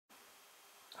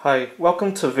Hi,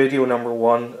 welcome to video number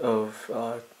 1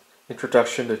 of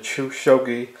Introduction to Chu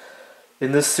Shogi.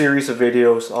 In this series of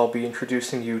videos, I'll be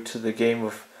introducing you to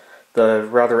the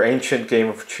rather ancient game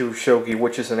of Chu Shogi,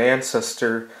 which is an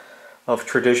ancestor of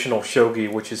traditional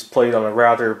shogi, which is played on a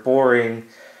rather boring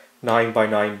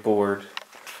 9x9 board.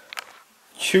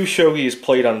 Chu Shogi is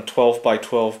played on a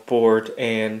 12x12 board,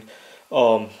 and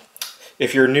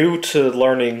if you're new to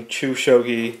learning Chu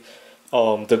Shogi,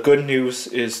 the good news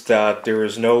is that there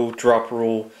is no drop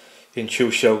rule in Chu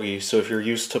Shogi, so if you're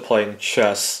used to playing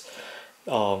chess,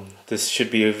 this should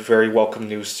be a very welcome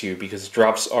news to you, because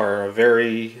drops are a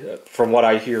very, from what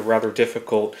I hear, rather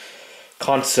difficult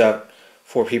concept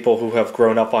for people who have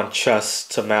grown up on chess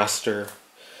to master.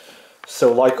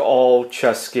 So like all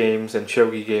chess games and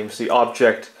shogi games, the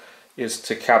object is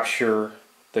to capture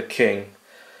the king.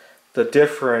 The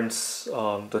difference,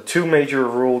 the two major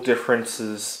rule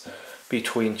differences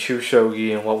between Chu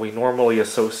Shogi and what we normally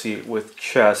associate with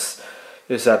chess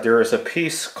is that there is a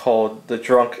piece called the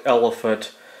drunk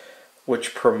elephant,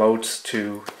 which promotes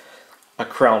to a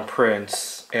crown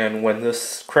prince, and when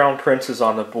this crown prince is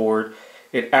on the board,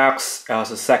 it acts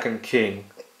as a second king.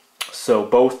 So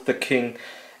both the king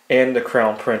and the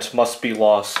crown prince must be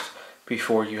lost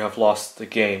before you have lost the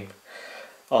game.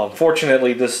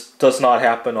 Fortunately, this does not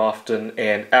happen often,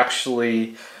 and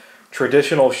actually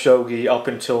traditional shogi up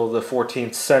until the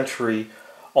 14th century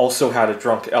also had a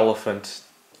drunk elephant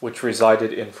which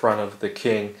resided in front of the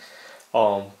king,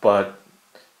 but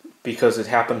because it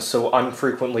happens so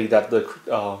unfrequently that the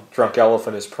drunk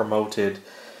elephant is promoted,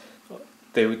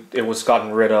 it was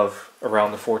gotten rid of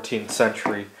around the 14th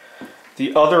century.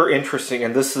 The other interesting,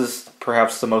 and this is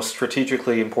perhaps the most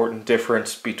strategically important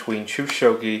difference between Chu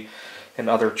Shogi and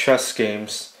other chess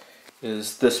games,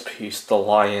 is this piece, the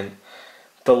lion.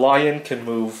 The lion can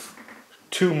move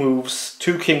two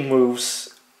king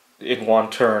moves in one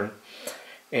turn,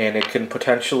 and it can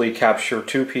potentially capture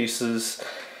two pieces,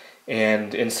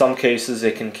 and in some cases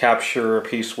it can capture a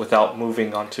piece without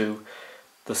moving onto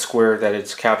the square that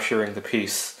it's capturing the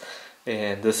piece.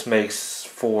 And this makes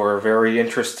for very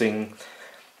interesting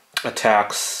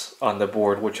attacks on the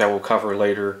board, which I will cover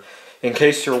later. In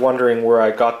case you're wondering where I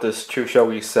got this Chu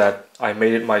Shogi set, I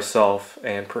made it myself,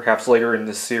 and perhaps later in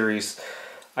this series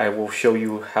I will show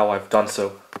you how I've done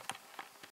so.